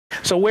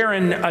So we're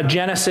in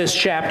Genesis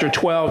chapter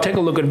 12. Take a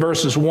look at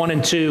verses 1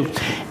 and 2.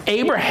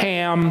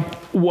 Abraham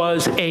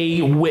was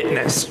a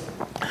witness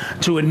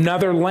to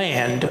another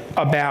land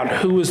about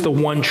who is the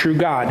one true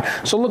God.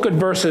 So look at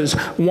verses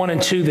 1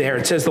 and 2 there.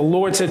 It says, the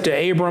Lord said to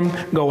Abram,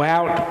 go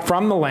out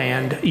from the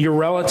land, your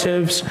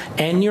relatives,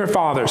 and your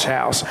father's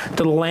house,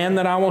 to the land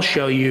that I will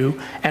show you,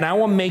 and I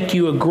will make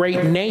you a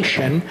great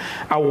nation.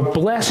 I will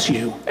bless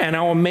you, and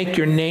I will make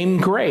your name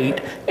great,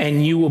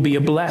 and you will be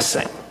a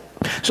blessing.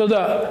 So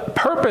the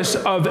purpose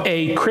of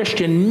a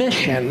Christian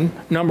mission,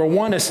 number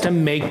one, is to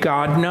make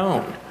God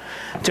known.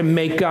 To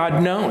make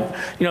God known.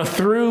 You know,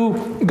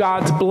 through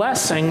God's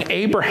blessing,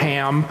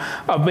 Abraham,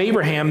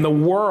 the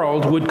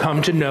world would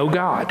come to know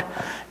God.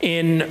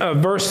 In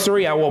verse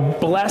 3, I will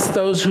bless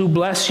those who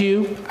bless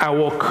you. I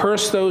will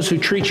curse those who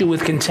treat you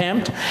with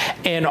contempt.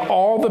 And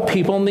all the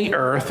people on the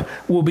earth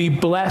will be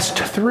blessed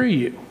through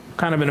you.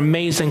 Kind of an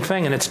amazing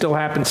thing, and it still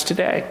happens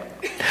today.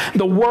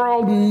 The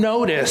world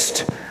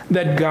noticed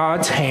that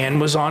God's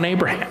hand was on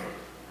Abraham.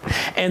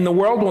 And the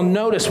world will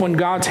notice when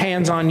God's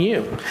hand's on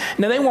you.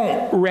 Now, they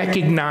won't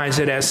recognize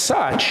it as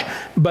such,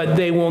 but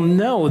they will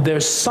know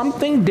there's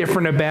something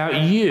different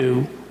about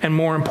you, and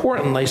more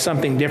importantly,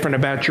 something different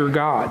about your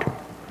God.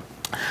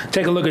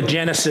 Take a look at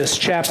Genesis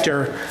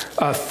chapter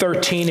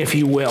 13, if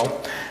you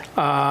will.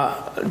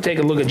 Take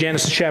a look at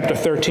Genesis chapter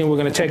 13. We're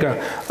going to take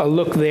a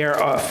look there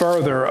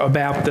further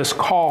about this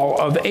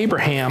call of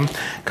Abraham,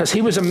 because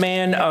he was a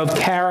man of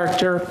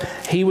character.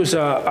 He was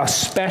a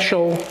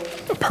special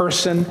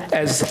person,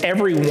 as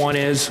everyone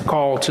is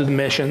called to the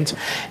missions.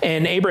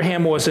 And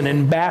Abraham was an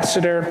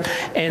ambassador.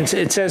 And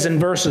it says in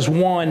verses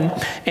 1,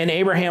 and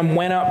Abraham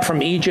went up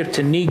from Egypt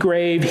to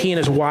Negev, he and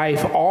his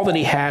wife, all that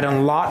he had,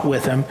 and Lot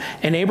with him.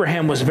 And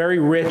Abraham was very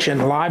rich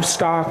in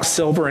livestock,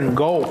 silver, and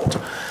gold.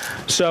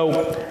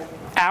 So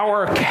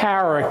our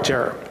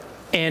character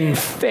and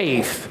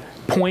faith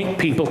point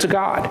people to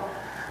God.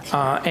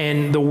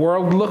 And the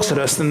world looks at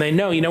us and they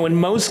know, in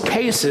most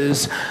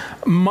cases,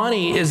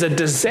 money is a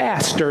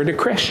disaster to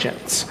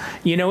Christians.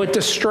 It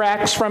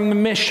distracts from the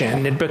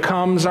mission. It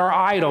becomes our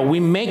idol. We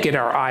make it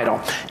our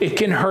idol. It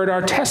can hurt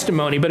our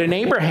testimony. But in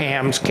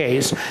Abraham's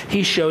case,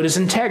 he showed his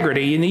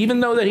integrity. And even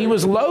though that he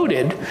was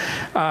loaded,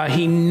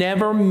 he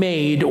never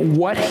made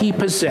what he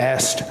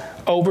possessed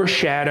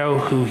overshadow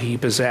who he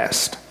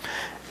possessed.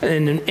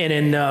 And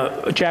in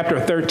chapter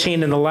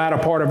 13, in the latter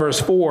part of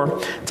verse 4,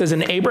 it says,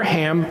 and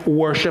Abraham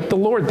worshiped the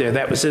Lord there.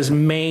 That was his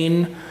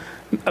main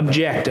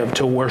objective,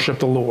 to worship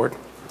the Lord.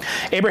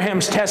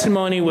 Abraham's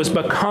testimony was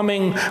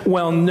becoming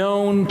well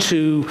known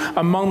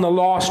among the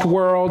lost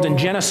world. In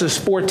Genesis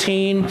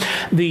 14,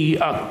 the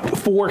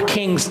 4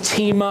 kings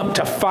team up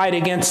to fight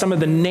against some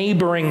of the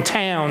neighboring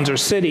towns or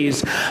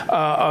cities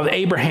of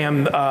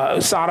Abraham,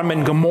 Sodom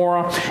and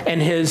Gomorrah, and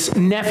his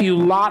nephew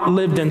Lot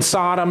lived in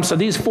Sodom. So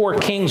these 4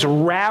 kings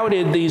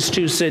routed these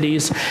 2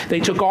 cities. They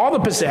took all the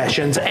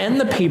possessions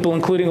and the people,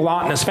 including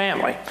Lot and his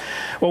family.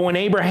 Well, when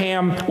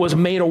Abraham was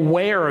made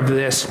aware of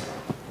this,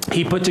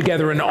 he put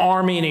together an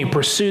army and he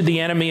pursued the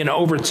enemy and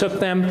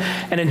overtook them.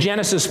 And in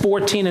Genesis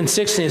 14 and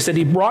 16, it said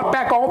he brought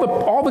back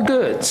all the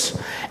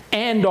goods,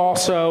 and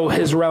also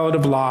his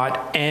relative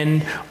Lot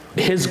and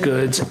his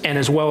goods, and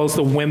as well as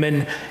the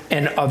women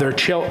and other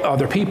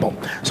people.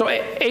 So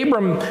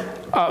Abram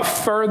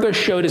further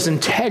showed his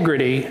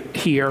integrity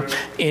here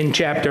in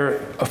chapter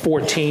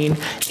 14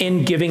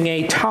 in giving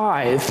a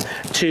tithe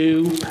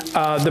to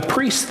the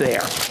priest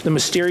there, the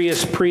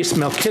mysterious priest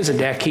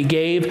Melchizedek. He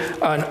gave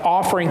an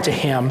offering to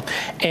him,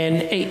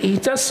 and he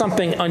does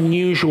something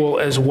unusual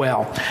as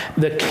well.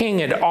 The king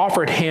had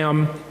offered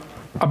him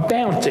a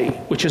bounty,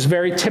 which is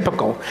very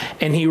typical,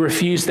 and he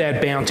refused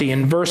that bounty.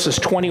 In verses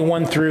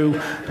 21 through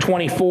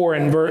 24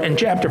 in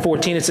chapter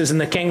 14, it says, and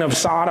the king of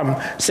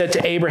Sodom said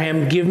to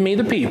Abraham, give me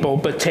the people,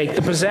 but take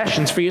the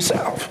possessions for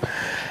yourself.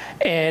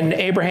 And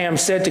Abraham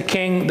said to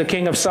the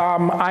king of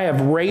Sodom, I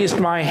have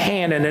raised my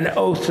hand in an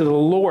oath to the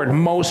Lord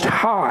Most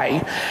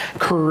High,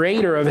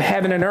 creator of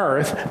heaven and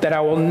earth, that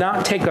I will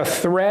not take a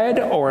thread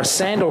or a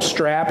sandal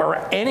strap or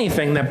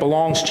anything that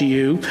belongs to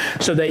you,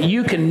 so that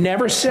you can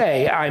never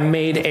say, I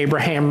made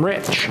Abraham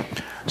rich.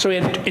 So he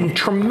had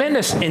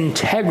tremendous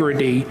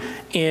integrity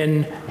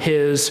in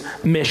his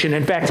mission.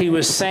 In fact, he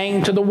was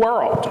saying to the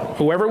world,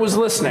 whoever was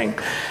listening,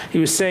 he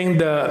was saying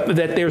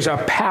that there's a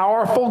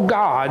powerful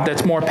God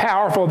that's more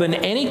powerful than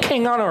any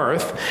king on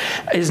earth.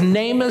 His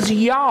name is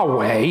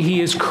Yahweh.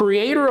 He is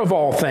creator of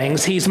all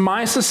things. He's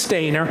my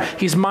sustainer.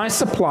 He's my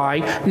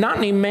supply, not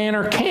any man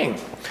or king.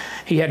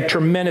 He had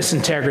tremendous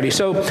integrity.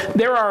 So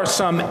there are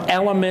some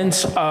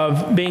elements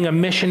of being a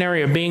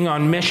missionary, of being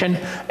on mission.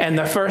 And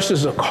the first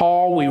is a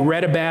call. We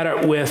read about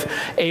it with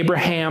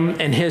Abraham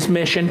and his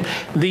mission.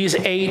 These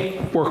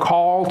 8 were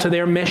called to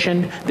their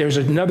mission. There's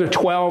another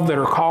 12 that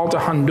are called to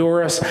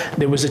Honduras.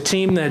 There was a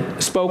team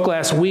that spoke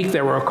last week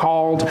that were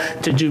called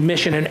to do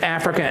mission in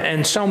Africa,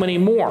 and so many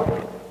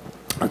more.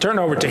 I'll turn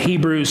over to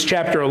Hebrews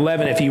chapter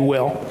 11, if you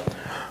will.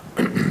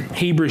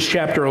 Hebrews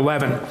chapter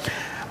 11.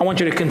 I want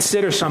you to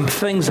consider some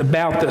things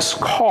about this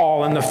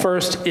call, and the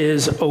first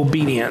is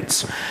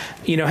obedience.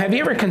 Have you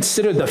ever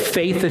considered the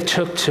faith it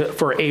took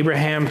for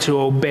Abraham to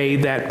obey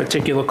that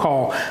particular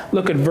call?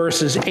 Look at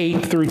verses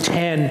 8 through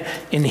 10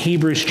 in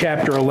Hebrews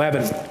chapter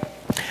 11.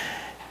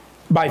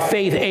 By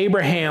faith,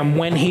 Abraham,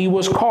 when he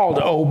was called,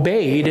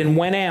 obeyed and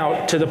went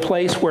out to the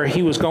place where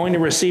he was going to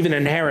receive an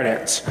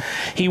inheritance.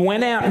 He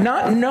went out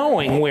not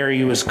knowing where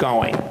he was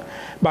going.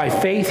 By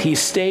faith, he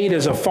stayed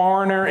as a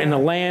foreigner in the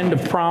land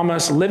of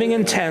promise, living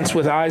in tents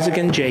with Isaac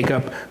and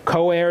Jacob,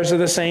 co-heirs of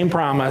the same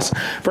promise,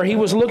 for he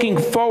was looking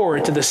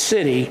forward to the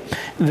city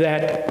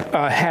that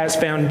has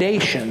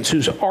foundations,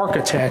 whose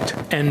architect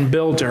and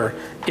builder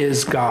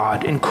is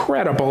God.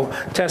 Incredible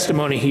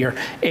testimony here.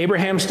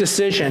 Abraham's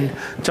decision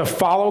to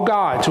follow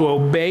God, to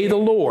obey the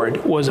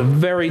Lord, was a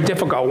very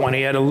difficult one.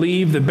 He had to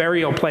leave the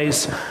burial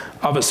place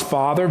of his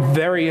father,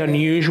 very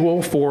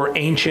unusual for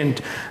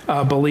ancient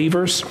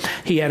believers.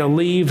 He had to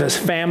leave his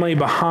family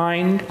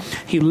behind.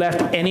 He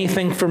left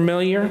anything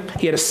familiar.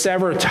 He had to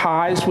sever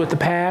ties with the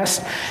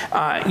past.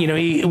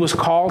 He was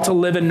called to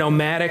live a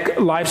nomadic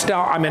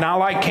lifestyle. I mean, I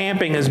like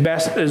camping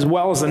as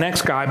well as the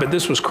next guy, but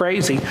this was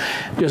crazy.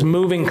 Just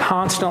moving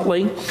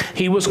constantly.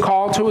 He was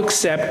called to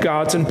accept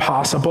God's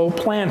impossible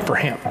plan for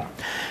him.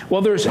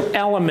 Well, there's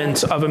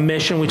elements of a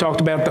mission. We talked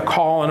about the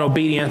call and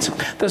obedience.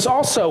 There's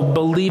also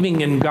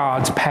believing in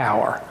God's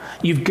power.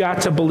 You've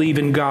got to believe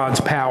in God's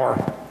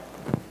power.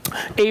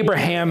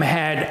 Abraham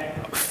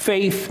had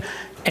faith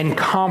and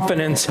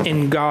confidence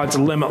in God's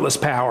limitless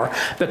power,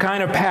 the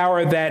kind of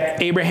power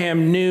that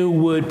Abraham knew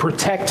would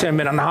protect him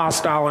in a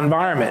hostile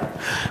environment,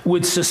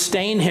 would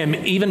sustain him,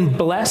 even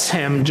bless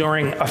him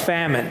during a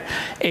famine.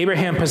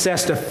 Abraham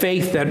possessed a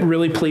faith that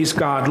really pleased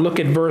God. Look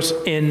at verse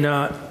in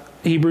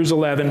Hebrews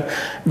 11,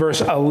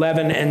 verse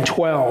 11 and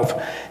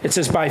 12. It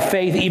says, by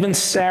faith, even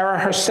Sarah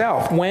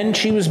herself, when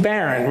she was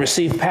barren,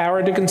 received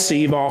power to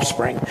conceive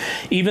offspring,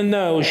 even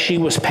though she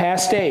was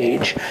past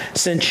age,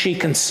 since she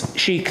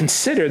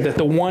considered that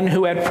the one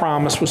who had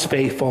promised was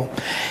faithful.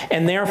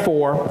 And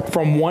therefore,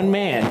 from one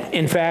man,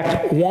 in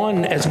fact,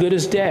 one as good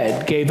as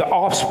dead, gave the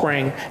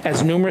offspring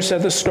as numerous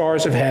as the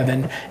stars of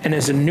heaven and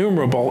as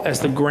innumerable as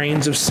the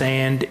grains of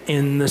sand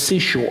in the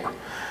seashore.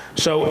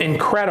 So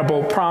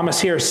incredible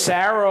promise here.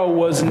 Sarah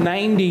was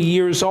 90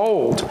 years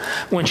old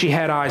when she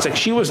had Isaac.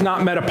 She was not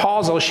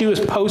menopausal. She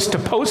was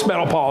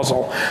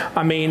post-menopausal.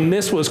 I mean,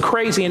 this was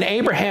crazy. And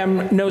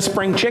Abraham, no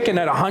spring chicken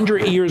at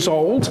 100 years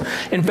old.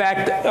 In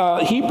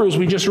fact, Hebrews,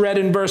 we just read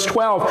in verse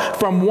 12,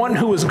 from one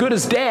who was good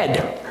as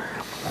dead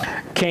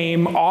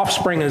came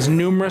offspring as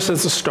numerous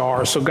as the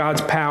stars. So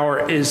God's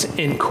power is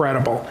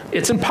incredible.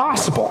 It's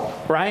impossible,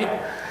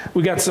 right?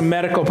 We got some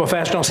medical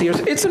professionals here.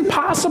 It's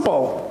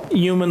impossible,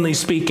 humanly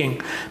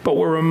speaking. But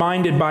we're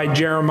reminded by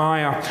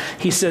Jeremiah.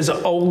 He says,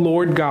 O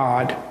Lord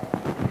God,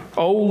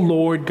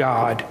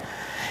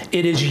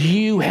 it is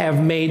you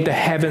have made the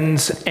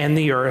heavens and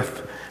the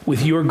earth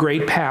with your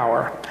great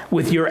power,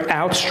 with your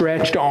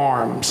outstretched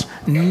arms.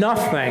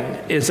 Nothing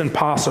is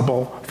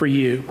impossible for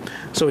you.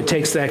 So it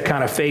takes that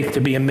kind of faith to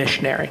be a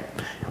missionary.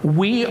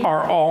 We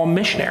are all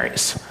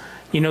missionaries.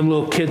 You know the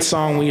little kid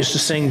song we used to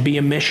sing, be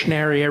a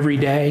missionary every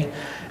day?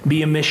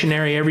 Be a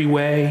missionary every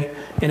way,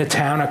 in a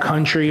town, a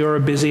country, or a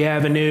busy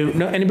avenue.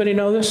 No, anybody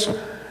know this?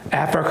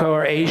 Africa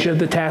or Asia,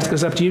 the task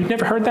is up to you.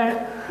 Never heard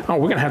that? Oh,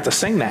 we're going to have to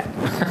sing that.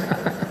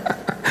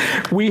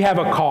 We have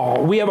a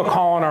call. We have a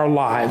call in our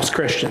lives,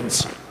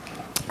 Christians.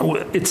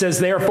 It says,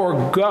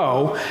 therefore,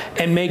 go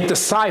and make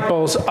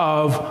disciples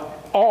of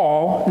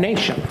all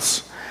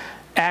nations.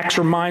 Acts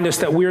remind us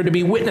that we are to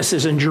be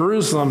witnesses in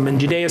Jerusalem and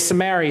Judea,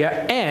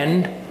 Samaria,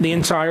 and the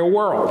entire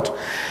world.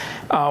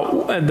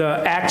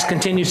 The Acts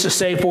continues to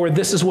say, for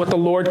this is what the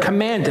Lord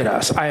commanded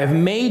us. I have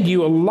made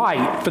you a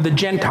light for the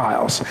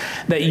Gentiles,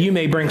 that you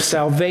may bring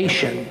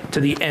salvation to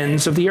the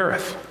ends of the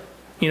earth.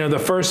 You know, the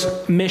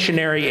first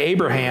missionary,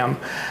 Abraham,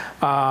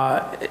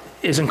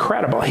 is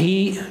incredible.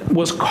 He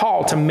was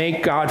called to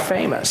make God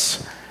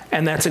famous.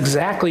 And that's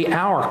exactly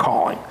our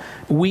calling.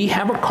 We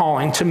have a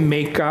calling to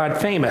make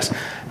God famous.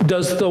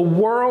 Does the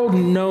world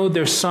know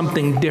there's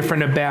something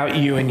different about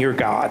you and your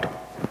God?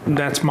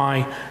 That's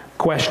my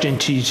question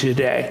to you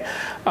today.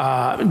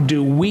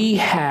 Do we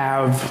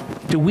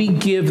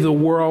give the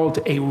world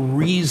a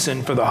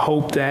reason for the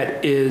hope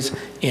that is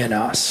in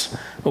us?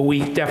 Well,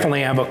 we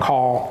definitely have a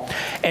call.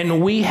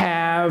 And we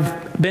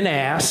have been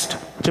asked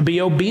to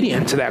be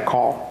obedient to that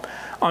call.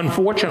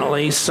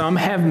 Unfortunately, some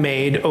have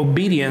made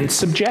obedience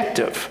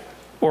subjective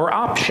or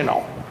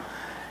optional.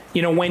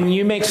 You know, when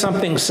you make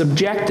something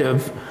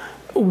subjective,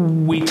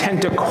 we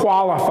tend to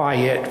qualify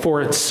it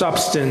for its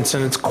substance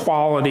and its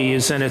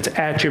qualities and its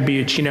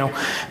attributes, you know.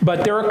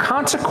 But there are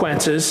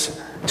consequences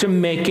to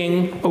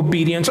making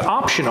obedience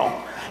optional.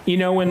 You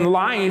know, in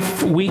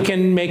life, we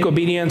can make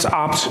obedience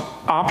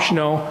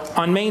optional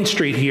on Main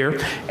Street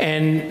here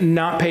and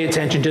not pay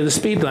attention to the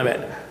speed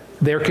limit.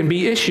 There can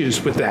be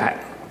issues with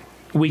that.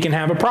 We can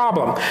have a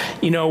problem.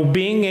 You know,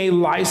 being a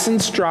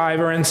licensed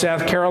driver in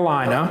South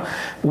Carolina,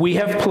 we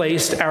have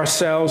placed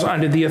ourselves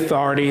under the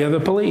authority of the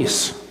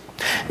police.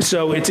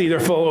 So it's either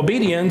full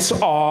obedience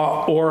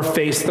or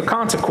face the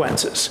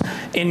consequences.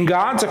 In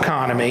God's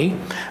economy,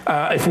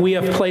 if we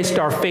have placed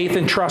our faith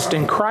and trust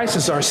in Christ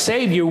as our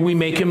Savior, we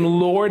make him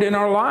Lord in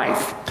our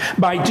life.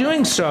 By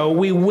doing so,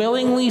 we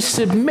willingly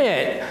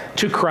submit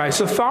to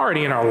Christ's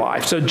authority in our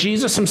life. So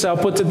Jesus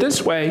himself puts it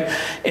this way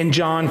in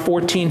John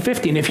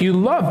 14:15, if you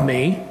love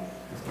me,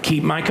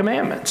 keep my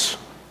commandments.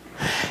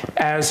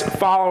 As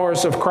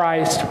followers of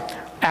Christ,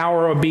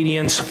 our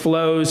obedience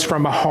flows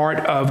from a heart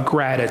of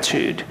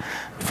gratitude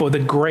for the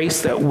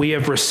grace that we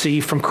have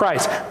received from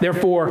Christ.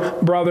 Therefore,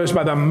 brothers,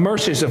 by the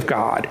mercies of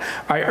God,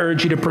 I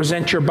urge you to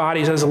present your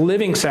bodies as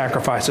living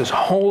sacrifices,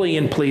 holy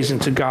and pleasing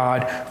to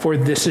God, for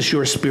this is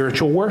your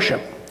spiritual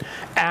worship.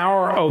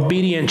 Our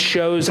obedience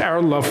shows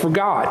our love for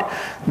God.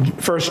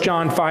 1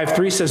 John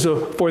 5:3 says,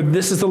 for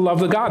this is the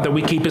love of God, that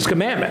we keep his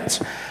commandments.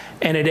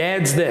 And it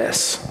adds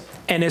this,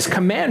 and his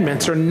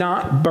commandments are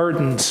not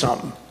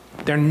burdensome.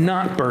 They're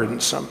not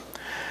burdensome.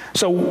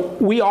 So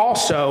we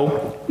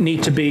also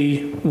need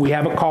to we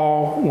have a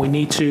call, we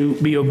need to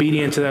be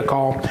obedient to that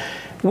call.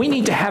 We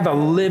need to have a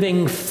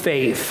living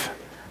faith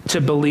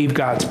to believe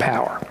God's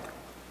power.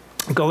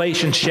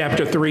 Galatians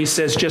chapter 3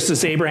 says, just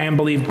as Abraham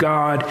believed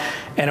God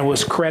and it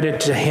was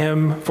credited to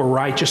him for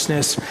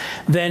righteousness,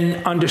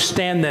 then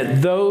understand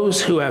that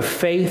those who have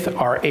faith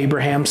are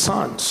Abraham's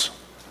sons.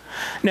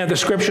 Now the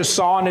scripture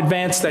saw in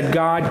advance that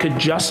God could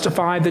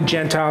justify the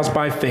Gentiles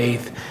by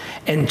faith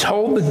and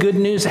told the good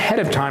news ahead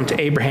of time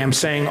to Abraham,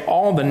 saying,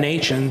 all the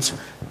nations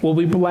will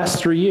be blessed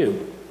through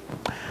you.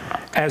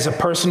 As a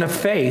person of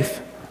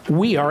faith,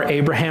 we are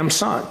Abraham's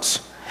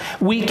sons.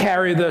 We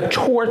carry the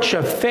torch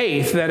of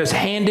faith that is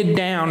handed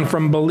down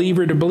from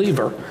believer to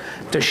believer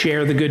to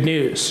share the good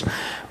news.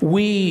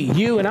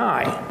 You and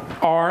I,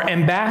 are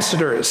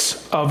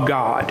ambassadors of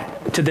God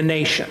to the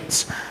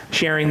nations,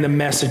 sharing the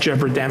message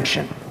of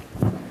redemption.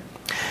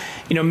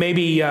 You know,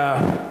 maybe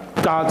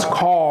God's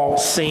call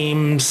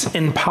seems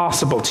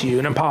impossible to you,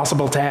 an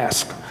impossible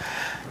task.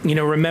 You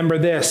know, remember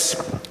this,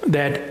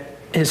 that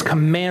his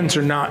commands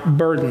are not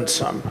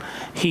burdensome.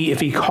 If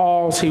he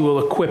calls, he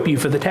will equip you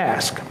for the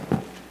task.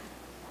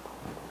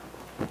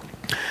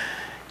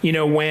 You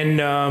know, when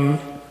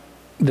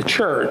the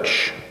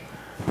church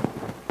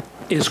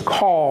is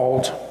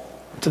called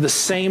to the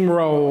same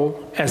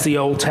role as the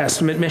Old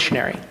Testament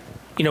missionary,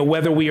 you know,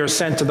 whether we are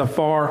sent to the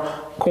far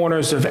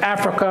corners of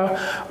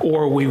Africa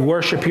or we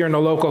worship here in the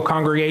local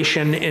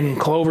congregation in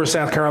Clover,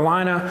 South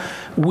Carolina,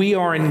 we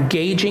are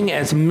engaging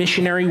as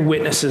missionary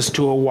witnesses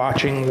to a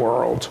watching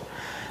world.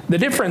 The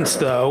difference,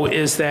 though,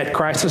 is that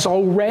Christ has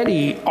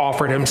already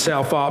offered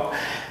himself up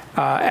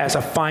as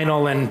a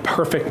final and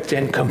perfect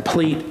and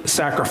complete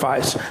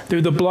sacrifice.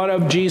 Through the blood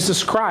of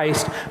Jesus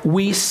Christ,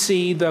 we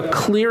see the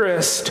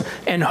clearest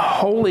and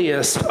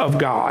holiest of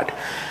God.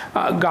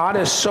 God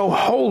is so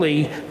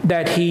holy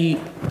that he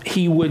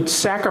would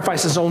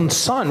sacrifice his own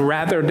son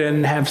rather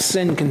than have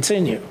sin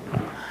continue.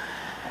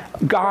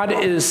 God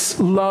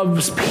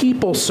loves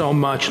people so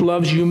much,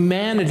 loves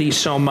humanity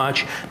so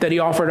much, that he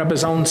offered up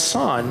his own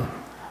son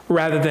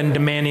rather than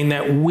demanding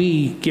that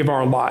we give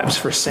our lives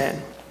for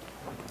sin.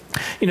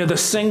 You know, the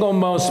single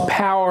most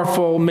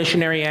powerful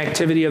missionary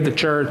activity of the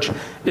church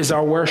is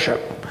our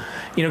worship.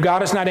 You know,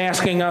 God is not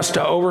asking us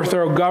to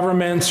overthrow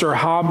governments or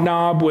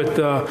hobnob with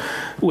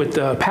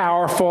the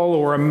powerful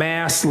or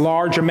amass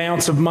large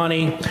amounts of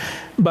money,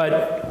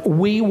 but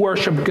we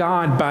worship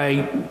God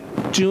by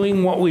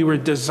doing what we were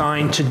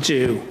designed to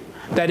do.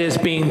 That is,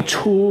 being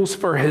tools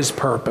for his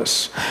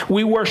purpose.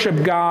 We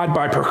worship God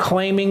by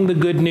proclaiming the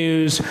good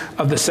news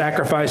of the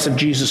sacrifice of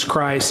Jesus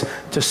Christ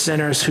to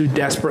sinners who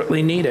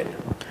desperately need it.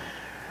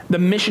 The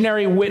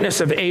missionary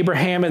witness of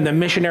Abraham and the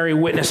missionary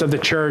witness of the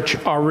church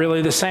are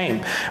really the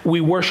same.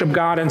 We worship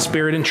God in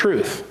spirit and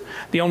truth.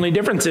 The only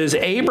difference is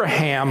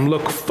Abraham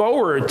looked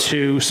forward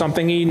to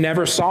something he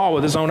never saw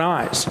with his own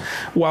eyes,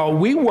 while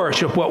we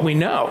worship what we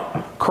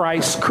know,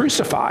 Christ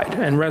crucified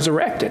and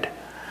resurrected.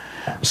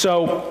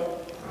 So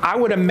I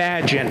would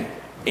imagine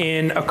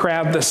in a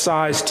crowd this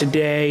size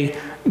today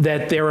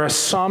that there are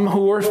some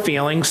who are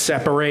feeling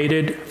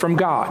separated from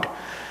God.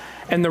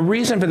 And the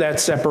reason for that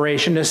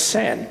separation is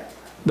sin.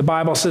 The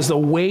Bible says the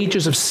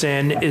wages of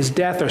sin is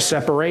death or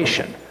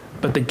separation,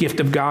 but the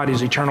gift of God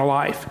is eternal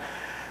life.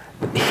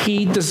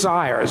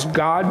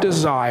 God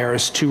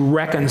desires to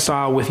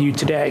reconcile with you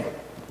today.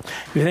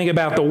 If you think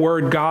about the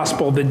word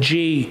gospel, the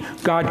G,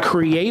 God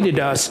created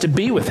us to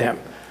be with him.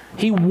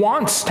 He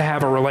wants to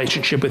have a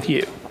relationship with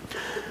you.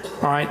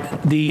 All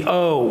right, the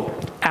O,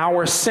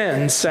 our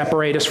sins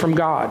separate us from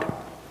God.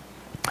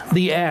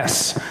 The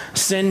S,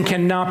 sin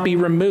cannot be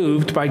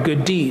removed by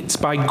good deeds.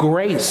 By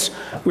grace,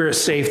 we are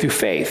saved through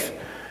faith.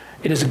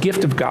 It is a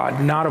gift of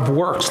God, not of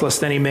works,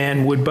 lest any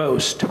man would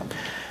boast.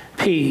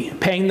 P,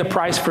 paying the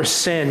price for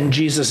sin,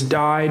 Jesus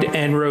died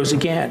and rose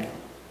again.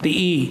 The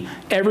E,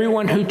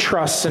 everyone who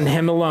trusts in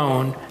him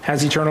alone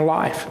has eternal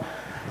life.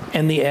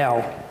 And the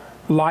L,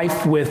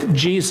 life with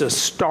Jesus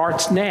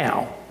starts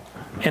now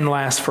and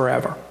lasts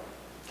forever.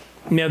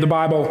 You know, the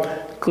Bible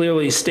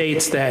clearly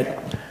states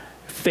that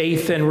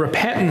Faith and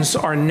repentance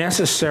are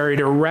necessary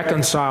to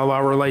reconcile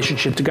our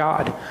relationship to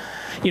God.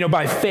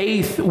 By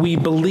faith, we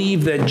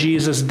believe that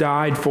Jesus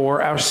died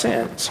for our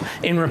sins.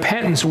 In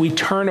repentance, we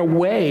turn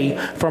away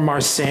from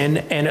our sin,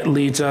 and it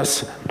leads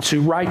us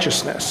to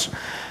righteousness.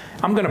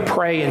 I'm going to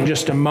pray in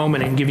just a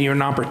moment and give you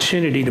an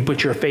opportunity to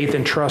put your faith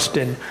and trust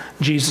in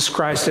Jesus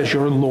Christ as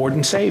your Lord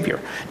and Savior.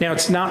 Now,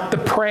 it's not the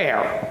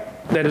prayer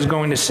that is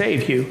going to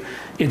save you.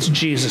 It's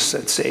Jesus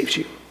that saves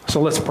you. So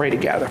let's pray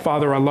together.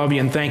 Father, I love you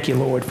and thank you,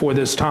 Lord, for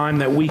this time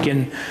that we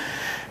can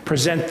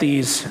present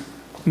these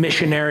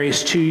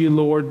missionaries to you,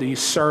 Lord, these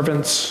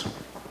servants.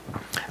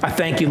 I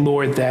thank you,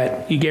 Lord,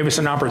 that you gave us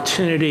an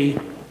opportunity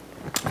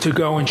to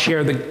go and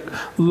share the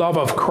love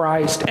of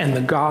Christ and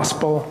the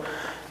gospel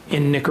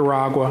in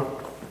Nicaragua.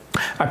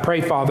 I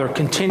pray, Father,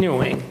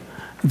 continuing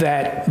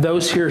that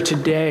those here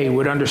today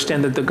would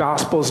understand that the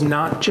gospel is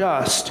not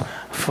just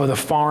for the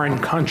foreign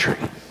country,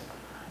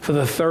 for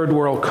the third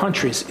world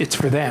countries, it's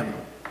for them.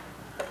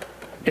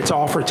 It's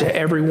offered to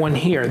everyone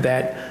here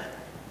that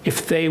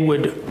if they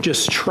would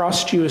just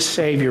trust you as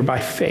Savior by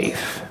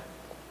faith,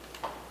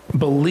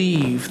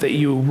 believe that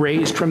you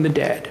raised from the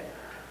dead,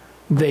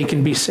 they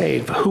can be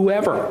saved.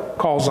 Whoever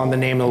calls on the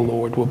name of the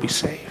Lord will be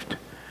saved.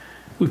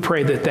 We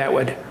pray that that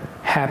would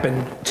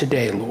happen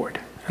today, Lord.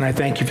 And I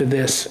thank you for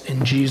this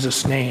in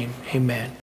Jesus' name. Amen.